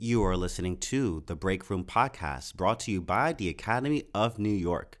You are listening to the Breakroom podcast brought to you by the Academy of New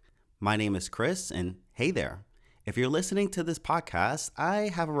York. My name is Chris, and hey there. If you're listening to this podcast, I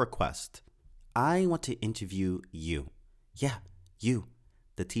have a request. I want to interview you. Yeah, you,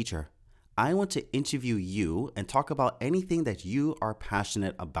 the teacher. I want to interview you and talk about anything that you are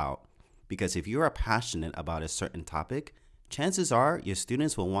passionate about. Because if you are passionate about a certain topic, chances are your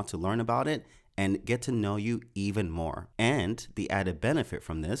students will want to learn about it and get to know you even more. And the added benefit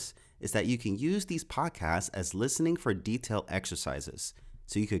from this is that you can use these podcasts as listening for detailed exercises.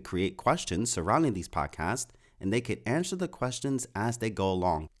 So you could create questions surrounding these podcasts, and they could answer the questions as they go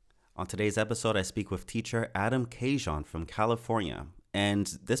along. On today's episode, I speak with teacher Adam Kiezun from California. And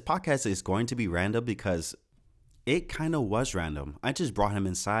this podcast is going to be random because it kind of was random. I just brought him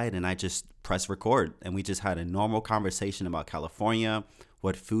inside and I just pressed record, and we just had a normal conversation about California,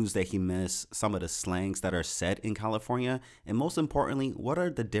 what foods that he missed, some of the slangs that are said in California, and most importantly, what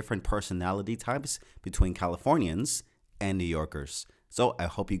are the different personality types between Californians and New Yorkers. So I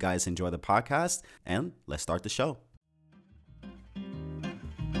hope you guys enjoy the podcast, and let's start the show.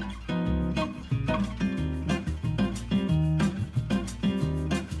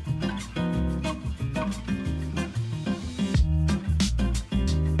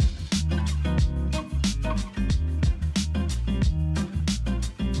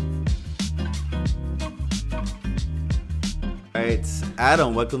 All right,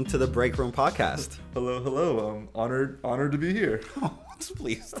 Adam, welcome to the Breakroom podcast. Hello. Honored to be here. Oh,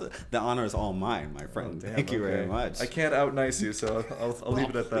 please, the honor is all mine, my friend. Thank you very much. I can't out nice you, so I'll leave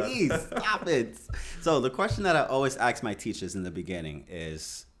it at that. Please, stop it. So the question that I always ask my teachers in the beginning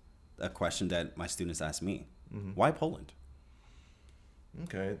is a question that my students ask me. Mm-hmm. Why Poland?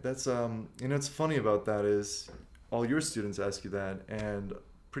 Okay, that's, what's funny about that is all your students ask you that, and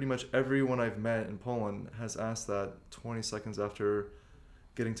pretty much everyone I've met in Poland has asked that 20 seconds after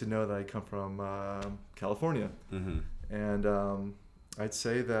getting to know that I come from California. Mm-hmm. And I'd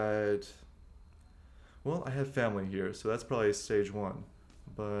say that, well, I have family here, so that's probably stage one.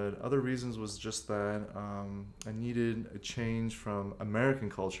 But other reasons was just that I needed a change from American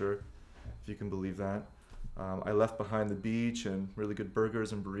culture, if you can believe that. I left behind the beach and really good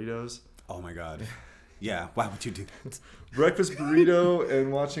burgers and burritos. Oh my God. Yeah, why would you do that? Breakfast burrito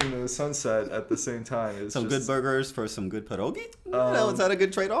and watching the sunset at the same time. Is some good burgers for some good pierogi? Is that a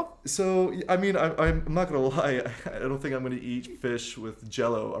good trade-off? So, I mean, I'm not going to lie. I don't think I'm going to eat fish with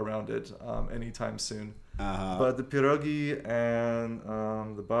Jell-O around it anytime soon. Uh-huh. But the pierogi and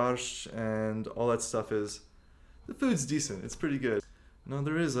the borscht and all that stuff the food's decent. It's pretty good. No,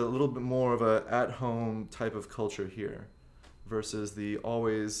 there is a little bit more of a at-home type of culture here versus the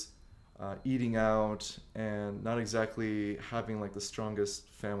always eating out and not exactly having like the strongest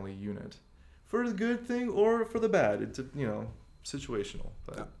family unit for the good thing or for the bad. It's situational.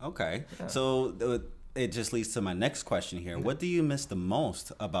 But, okay. Yeah. So it just leads to my next question here. What do you miss the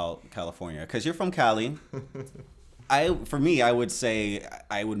most about California? Because you're from Cali. For me, I would say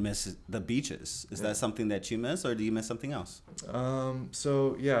I would miss the beaches. Is that something that you miss, or do you miss something else?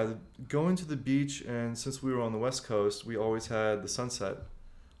 So yeah, going to the beach, and since we were on the West Coast, we always had the sunset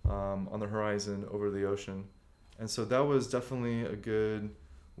on the horizon over the ocean. And so that was definitely a good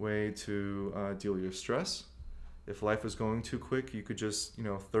way to deal with your stress. If life was going too quick, you could just,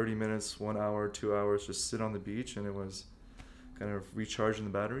 30 minutes, 1 hour, 2 hours, just sit on the beach, and it was kind of recharging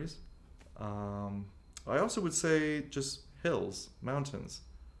the batteries. I also would say just hills, mountains.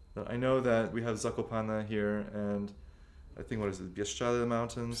 I know that we have Zakopane here, and I think, Bieszczady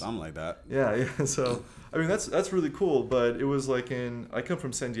Mountains? Something like that. Yeah. So, I mean, that's really cool, but it was like I come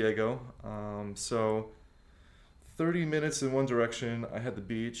from San Diego, so 30 minutes in one direction, I had the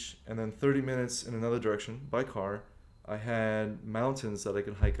beach, and then 30 minutes in another direction, by car, I had mountains that I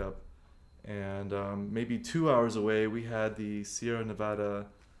could hike up. And maybe 2 hours away, we had the Sierra Nevada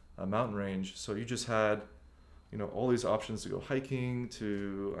mountain range. So you just had, all these options to go hiking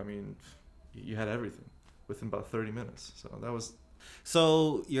you had everything within about 30 minutes. So that was...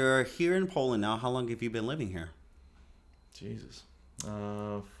 So you're here in Poland now. How long have you been living here? Jesus.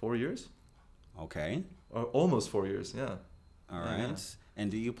 4 years. Okay. Almost 4 years, yeah. All right. Yeah. And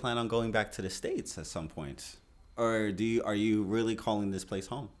do you plan on going back to the States at some point? Or are you really calling this place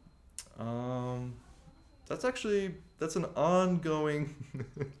home? That's an ongoing...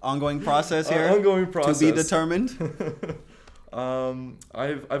 Ongoing process here? Ongoing process. To be determined?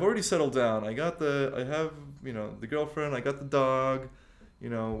 I've already settled down. I have the girlfriend, I got the dog.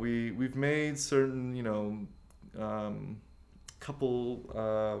 We've made certain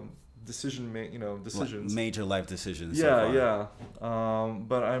couple decisions. Major life decisions. Yeah, so far. yeah.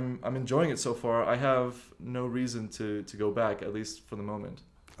 But I'm enjoying it so far. I have no reason to go back, at least for the moment.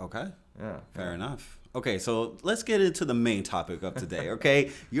 Okay. Yeah. Fair enough. Okay, so let's get into the main topic of today.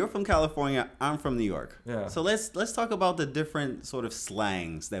 Okay, you're from California. I'm from New York. Yeah. So let's talk about the different sort of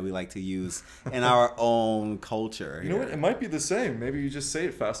slangs that we like to use in our own culture. You know what? It might be the same. Maybe you just say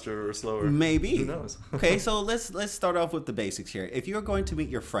it faster or slower. Maybe. Who knows? Okay, so let's start off with the basics here. If you're going to meet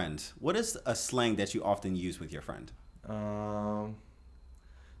your friend, what is a slang that you often use with your friend? So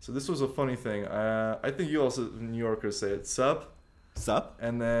this was a funny thing. I think you also New Yorkers say it. Sup. Sup?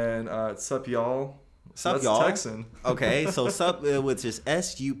 And then sup y'all. Sup, That's y'all. Texan. Okay, so sup with just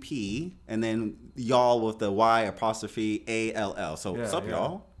S-U-P, and then y'all with the Y''ALL. So Yeah, sup, yeah.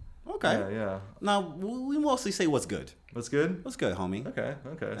 y'all. Okay. Yeah, yeah. Now, we mostly say what's good. What's good? What's good, homie? Okay.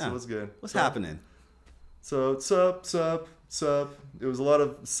 Yeah. So what's good? What's happening? So sup. It was a lot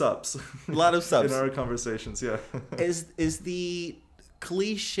of sups. A lot of sups. in our conversations. Yeah. Is the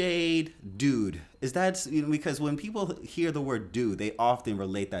cliched dude, is that, because when people hear the word dude, they often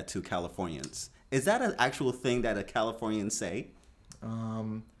relate that to Californians. Is that an actual thing that a Californian say?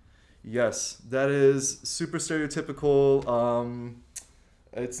 Yes, that is super stereotypical.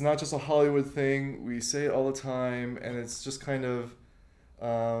 It's not just a Hollywood thing. We say it all the time, and it's just kind of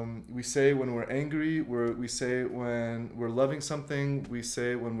we say when we're angry. We say it when we're loving something. We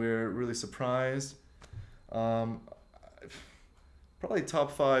say it when we're really surprised. Probably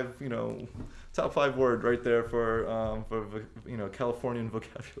top five word right there for Californian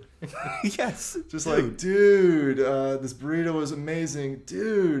vocabulary. Yes. Just dude. Like, dude, this burrito was amazing,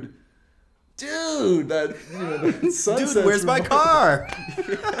 dude, that that sunset. Dude, where's my car?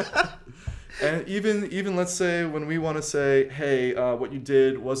 Yeah. And even let's say when we want to say, hey, what you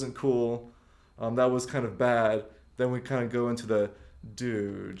did wasn't cool, that was kind of bad. Then we kind of go into the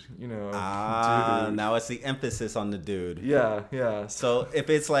dude, dude. Now it's the emphasis on the dude. Yeah. So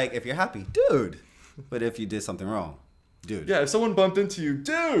if you're happy, dude. But if you did something wrong, dude. Yeah, if someone bumped into you,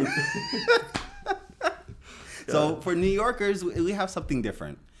 dude. So for New Yorkers, we have something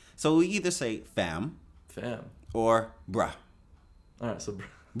different. So we either say fam. Or bruh. All right, so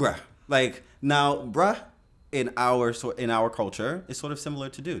bruh. Like, now, bruh, in our culture, is sort of similar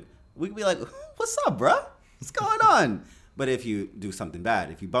to dude. We could be like, what's up, bruh? What's going on? But if you do something bad,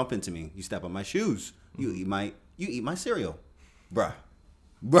 if you bump into me, you step on my shoes, you eat my cereal, bruh.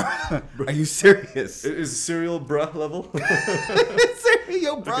 Are you serious? Is cereal bruh level?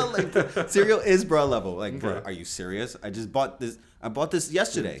 Cereal bruh, cereal is bruh level. Like, okay. Bruh, are you serious? I bought this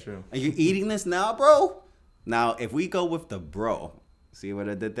yesterday. True. Are you eating this now, bro? Now, if we go with the bro, see what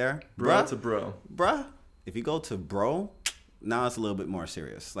I did there? Bruh to bro. Bruh. If you go to bro, now it's a little bit more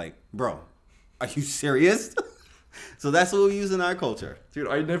serious. Like, bro, are you serious? So that's what we use in our culture. Dude,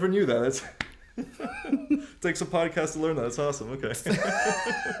 I never knew that. That's takes a podcast to learn that. That's awesome. Okay.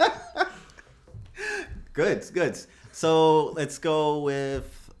 Good. So let's go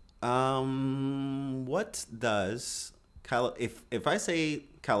with what does if I say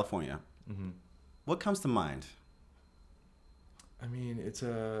California, what comes to mind? I mean, it's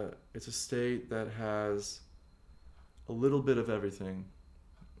a state that has a little bit of everything.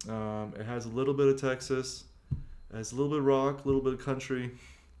 It has a little bit of Texas. It has a little bit of rock, a little bit of country.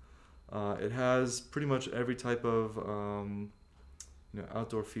 It has pretty much every type of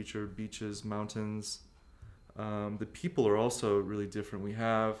outdoor feature, beaches, mountains. The people are also really different. We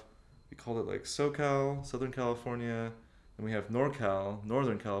call it like SoCal, Southern California, and we have NorCal,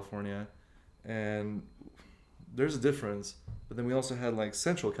 Northern California, and there's a difference. But then we also had like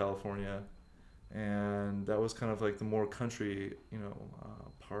Central California, and that was kind of like the more country,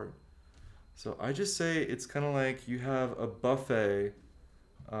 part. So I just say it's kind of like you have a buffet,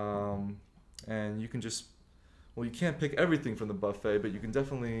 and you can just, well, you can't pick everything from the buffet, but you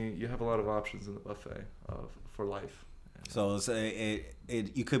have a lot of options in the buffet for life. So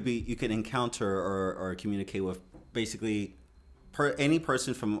you could encounter or communicate with basically any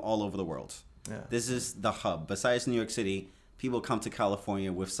person from all over the world. Yeah. This is the hub. Besides New York City, people come to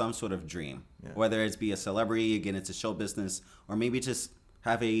California with some sort of dream, whether it's be a celebrity, get into show business, or maybe just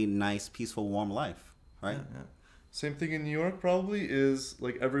have a nice, peaceful, warm life, right? Yeah. Same thing in New York probably is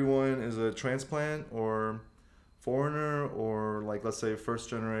like everyone is a transplant or foreigner or like, let's say, first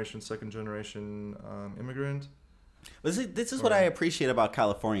generation, second generation immigrant. But this is what I appreciate about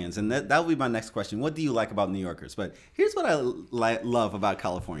Californians, and that would be my next question. What do you like about New Yorkers? But here's what I love about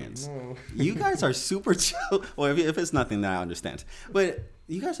Californians. No. You guys are super chill. Well, if it's nothing, then I understand. But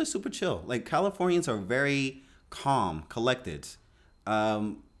you guys are super chill. Like, Californians are very calm, collected,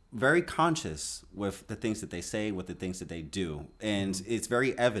 very conscious with the things that they say, with the things that they do. And it's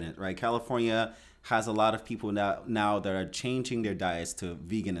very evident, right? California has a lot of people now that are changing their diets to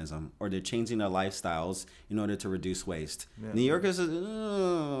veganism, or they're changing their lifestyles in order to reduce waste. Yeah. New Yorkers,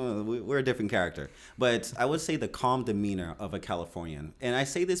 we're a different character. But I would say the calm demeanor of a Californian. And I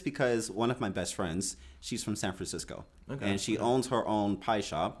say this because one of my best friends, she's from San Francisco. Okay. And she owns her own pie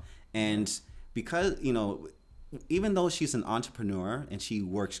shop. And because, even though she's an entrepreneur and she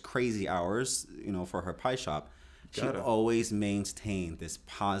works crazy hours, for her pie shop, she always maintained this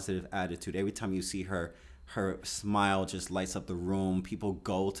positive attitude. Every time you see her, her smile just lights up the room. People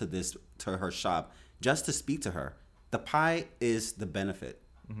go to her shop just to speak to her. The pie is the benefit.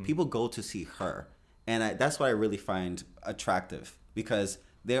 Mm-hmm. People go to see her. And that's what I really find attractive, because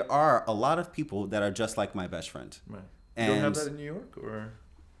there are a lot of people that are just like my best friend. Right. You don't have that in New York, or?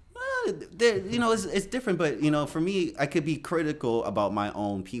 It's different, but for me, I could be critical about my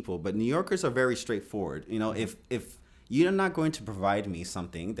own people, but New Yorkers are very straightforward. If you're not going to provide me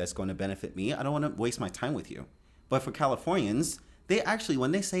something that's going to benefit me, I don't want to waste my time with you. But for Californians, they actually,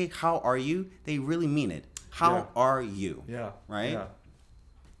 when they say "How are you?" they really mean it. How are you? Yeah. Right. Yeah.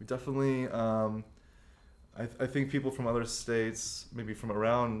 We definitely. I think people from other states, maybe from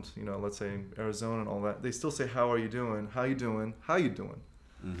around, let's say Arizona and all that, they still say, "How are you doing? How you doing? How you doing?"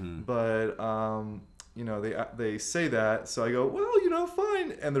 Mm-hmm. But they say that, so I go, well,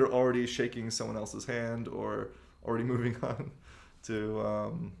 fine, and they're already shaking someone else's hand or already moving on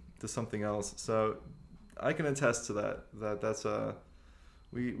to something else. So I can attest to that. That's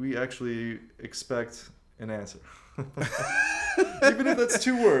we actually expect an answer. Even if that's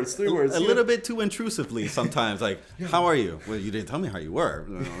 2 words, 3 words. A little bit too intrusively sometimes, like, how are you? Well, you didn't tell me how you were.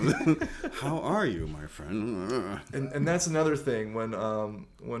 How are you, my friend? And that's another thing when I'm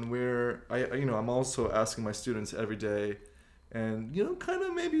also asking my students every day, and kind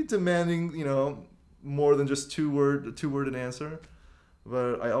of maybe demanding more than just two word an answer.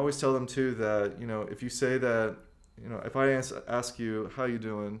 But I always tell them too that if you say that if I ask you how you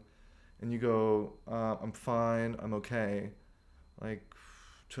doing, and you go, I'm fine, I'm okay, like,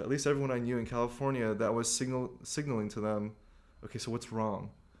 to at least everyone I knew in California, that was signaling to them, okay, so what's wrong?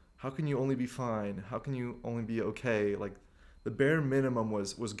 How can you only be fine? How can you only be okay? Like, the bare minimum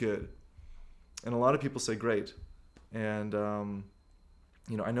was good. And a lot of people say great. And,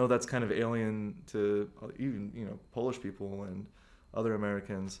 I know that's kind of alien to even, Polish people and other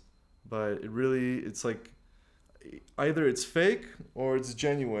Americans, but it's like, either it's fake or it's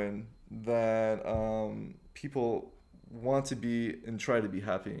genuine that people want to be and try to be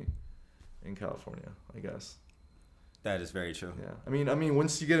happy in California, I guess. That is very true. Yeah. I mean,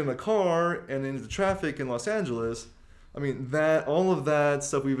 once you get in a car and into the traffic in Los Angeles, that all of that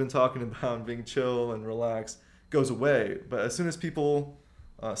stuff we've been talking about, being chill and relaxed, goes away. But as soon as people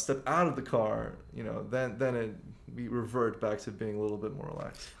step out of the car, then we revert back to being a little bit more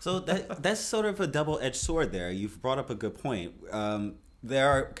relaxed. So that's sort of a double-edged sword there. You've brought up a good point. There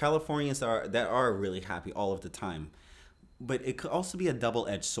are Californians that are really happy all of the time, but it could also be a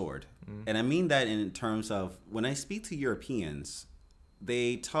double-edged sword. Mm. And I mean that in terms of when I speak to Europeans,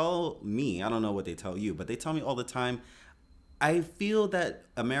 they tell me, I don't know what they tell you, but they tell me all the time, I feel that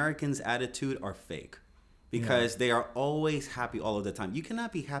Americans' attitude are fake. Because they are always happy all of the time. You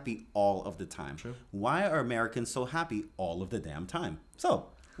cannot be happy all of the time. True. Why are Americans so happy all of the damn time? So,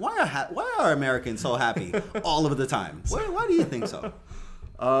 why are Americans so happy all of the time? Why do you think so?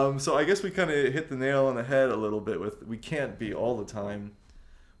 So I guess we kind of hit the nail on the head a little bit with we can't be all the time.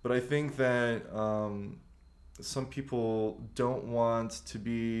 But I think that some people don't want to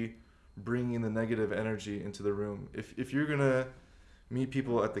be bringing the negative energy into the room. If you're going to meet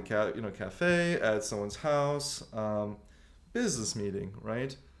people at the cafe, at someone's house, business meeting,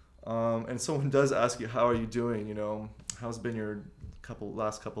 right? And someone does ask you, how are you doing? How's been your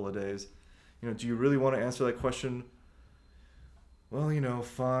last couple of days? Do you really want to answer that question? Well,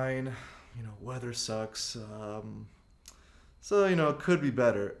 fine. Weather sucks. So, it could be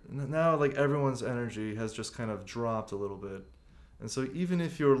better. Now, like, everyone's energy has just kind of dropped a little bit. And so even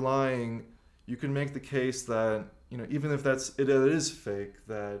if you're lying, you can make the case that even if it is fake,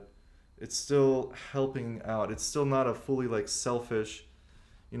 that it's still helping out. It's still not a fully selfish,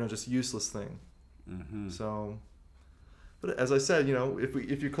 just useless thing. Mm-hmm. So, but as I said,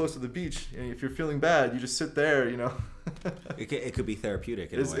 if you're close to the beach and if you're feeling bad, you just sit there. It could be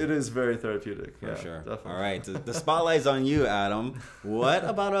therapeutic. It is very therapeutic. For sure. Definitely. All right, the spotlight's on you, Adam. What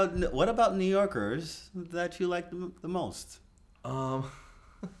about New Yorkers that you like the most? Oh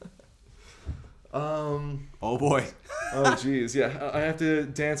boy. Oh geez, yeah. I have to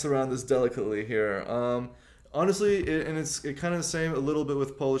dance around this delicately here. Honestly, it's kind of the same a little bit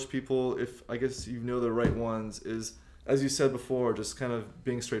with Polish people. If I guess you know the right ones, is as you said before, just kind of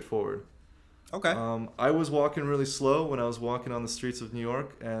being straightforward. Okay. I was walking really slow when I was walking on the streets of New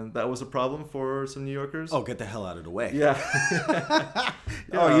York, and that was a problem for some New Yorkers. Oh, get the hell out of the way. Yeah.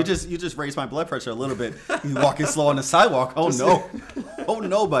 Oh, Yeah. you just raised my blood pressure a little bit. You walking slow on the sidewalk. Oh no. Oh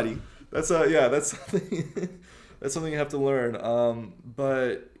no, buddy. That's something that's something you have to learn. And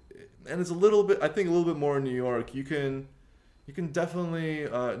it's a little bit, I think, a little bit more in New York. You can definitely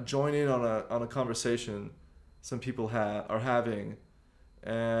join in on a conversation some people are having,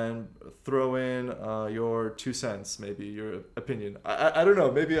 and throw in your 2 cents, maybe your opinion. I don't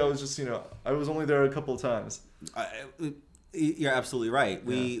know. Maybe I was just I was only there a couple of times. You're absolutely right.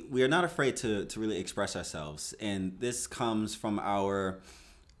 We are not afraid to really express ourselves, and this comes from our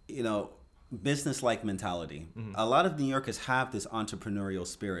business-like mentality. Mm-hmm. A lot of New Yorkers have this entrepreneurial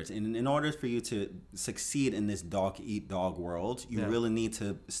spirit, and in order for you to succeed in this dog-eat-dog world, you really need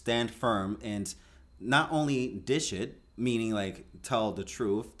to stand firm and not only dish it, meaning like tell the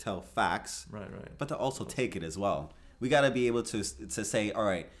truth, tell facts, Right. but to also take it as well. We got to be able to say, all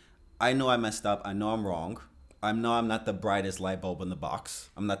right, I know I messed up. I know I'm wrong. I know I'm not the brightest light bulb in the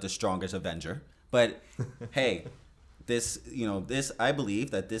box. I'm not the strongest Avenger. But hey, this I believe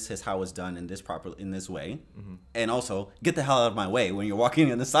that this is how it's done in this way. Mm-hmm. And also, get the hell out of my way when you're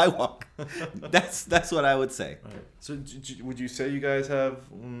walking on the sidewalk. That's what I would say. Right. So would you say you guys have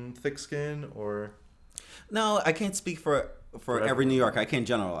thick skin, or? No, I can't speak for every New Yorker. I can't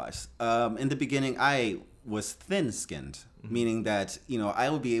generalize. In the beginning, I was thin-skinned, mm-hmm. meaning that I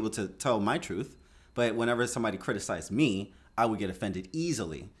would be able to tell my truth, but whenever somebody criticized me, I would get offended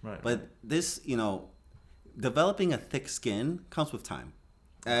easily. Right. But this, developing a thick skin comes with time.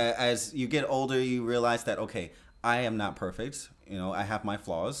 As you get older, you realize that, okay, I am not perfect. I have my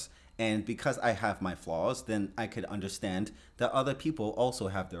flaws. And because I have my flaws, then I could understand that other people also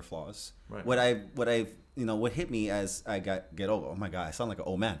have their flaws. Right. What hit me as I get older. Oh my God, I sound like an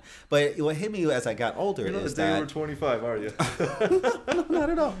old man. But what hit me as I got older is that you were 25, are you? No,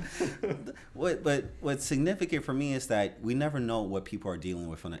 not at all. What's significant for me is that we never know what people are dealing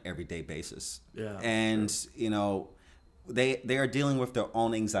with on an everyday basis. Yeah. And they are dealing with their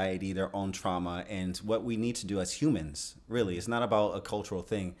own anxiety, their own trauma, and what we need to do as humans, really, it's not about a cultural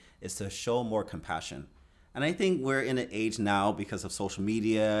thing, is to show more compassion. And I think we're in an age now, because of social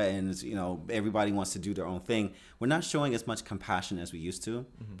media and everybody wants to do their own thing, we're not showing as much compassion as we used to,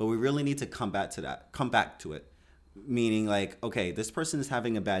 mm-hmm. but we really need to come back to it. Meaning like, okay, this person is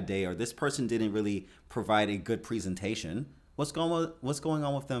having a bad day, or this person didn't really provide a good presentation. What's going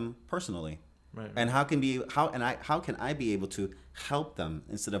on with them personally? Right. And how can I be able to help them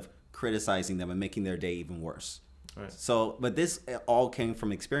instead of criticizing them and making their day even worse? Right. So, but this all came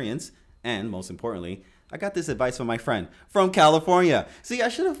from experience, and most importantly, I got this advice from my friend from California. See, I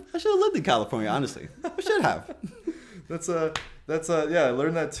should have lived in California, honestly. I should have. I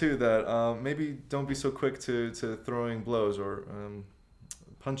learned that too. That maybe don't be so quick to throwing blows or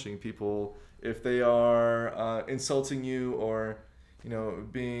punching people if they are insulting you or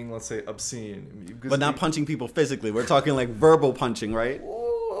being, let's say, obscene. But not punching people physically. We're talking like verbal punching, right?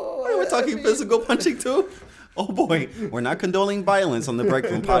 We're talking physical punching too? Oh boy, we're not condoning violence on the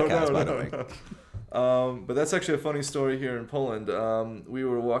Breakroom podcast, by the way. But that's actually a funny story here in Poland. We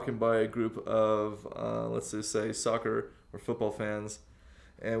were walking by a group of, let's just say, soccer or football fans,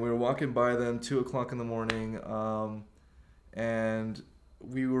 and we were walking by them 2:00 in the morning, and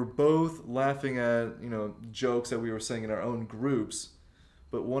we were both laughing at jokes that we were saying in our own groups,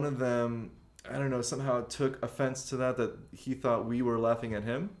 but one of them, I don't know, somehow took offense to that he thought we were laughing at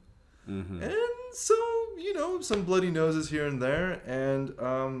him, mm-hmm. and so some bloody noses here and there, and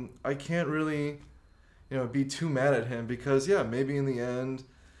I can't really be too mad at him because maybe in the end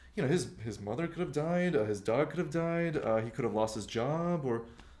his mother could have died, his dog could have died, he could have lost his job or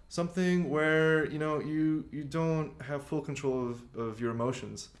something where you don't have full control of your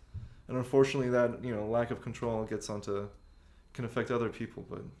emotions, and unfortunately that lack of control can affect other people.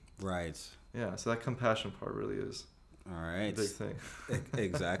 But right, so that compassion part really is all right, a big thing.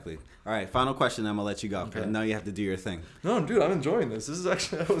 Exactly. All right, final question, I'm gonna let you go. Okay. Now you have to do your thing. No, dude, I'm enjoying this. This is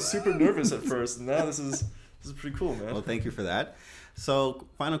actually, I was super nervous at first, and now this is pretty cool, man. Well, thank you for that. So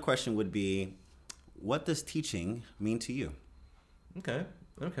final question would be, what does teaching mean to you? Okay.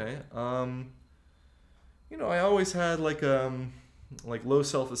 I always had like low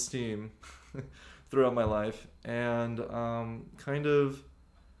self-esteem throughout my life, and I'm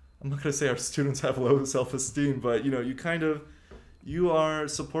not gonna say our students have low self-esteem, but you are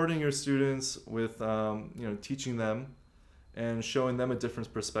supporting your students with teaching them and showing them a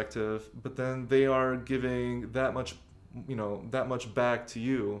different perspective, but then they are giving that much back to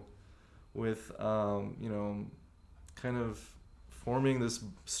you with kind of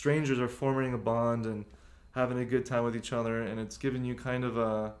strangers are forming a bond and having a good time with each other, and it's giving you kind of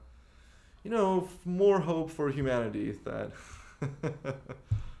a, more hope for humanity. That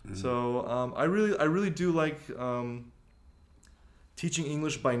So I really do like teaching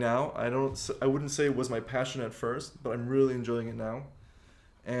English by now. I wouldn't say it was my passion at first, but I'm really enjoying it now,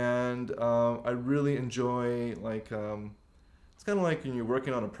 and I really enjoy it's kind of like when you're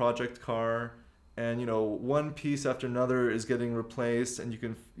working on a project car, and one piece after another is getting replaced, and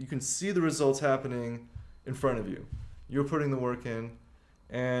you can see the results happening in front of you. You're putting the work in,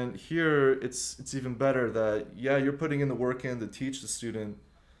 and here it's even better that you're putting in the work in to teach the student,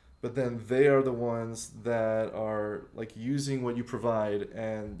 but then they are the ones that are using what you provide,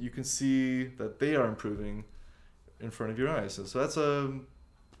 and you can see that they are improving in front of your eyes. So that's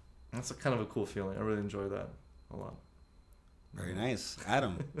a kind of a cool feeling. I really enjoy that a lot. Very nice.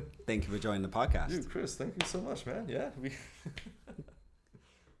 Adam, thank you for joining the podcast. Dude, Chris, thank you so much, man. Yeah.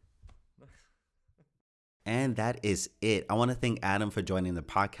 And that is it. I want to thank Adam for joining the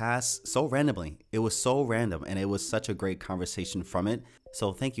podcast so randomly. It was so random, and it was such a great conversation from it.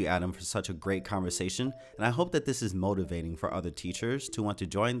 So thank you, Adam, for such a great conversation. And I hope that this is motivating for other teachers to want to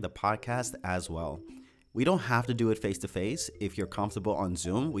join the podcast as well. We don't have to do it face-to-face. If you're comfortable on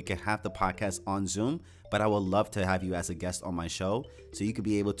Zoom, we can have the podcast on Zoom, but I would love to have you as a guest on my show so you could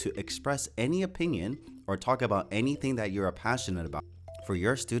be able to express any opinion or talk about anything that you're passionate about for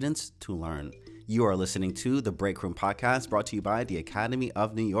your students to learn. You are listening to the Breakroom podcast, brought to you by the Academy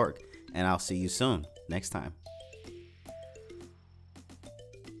of New York, and I'll see you soon next time.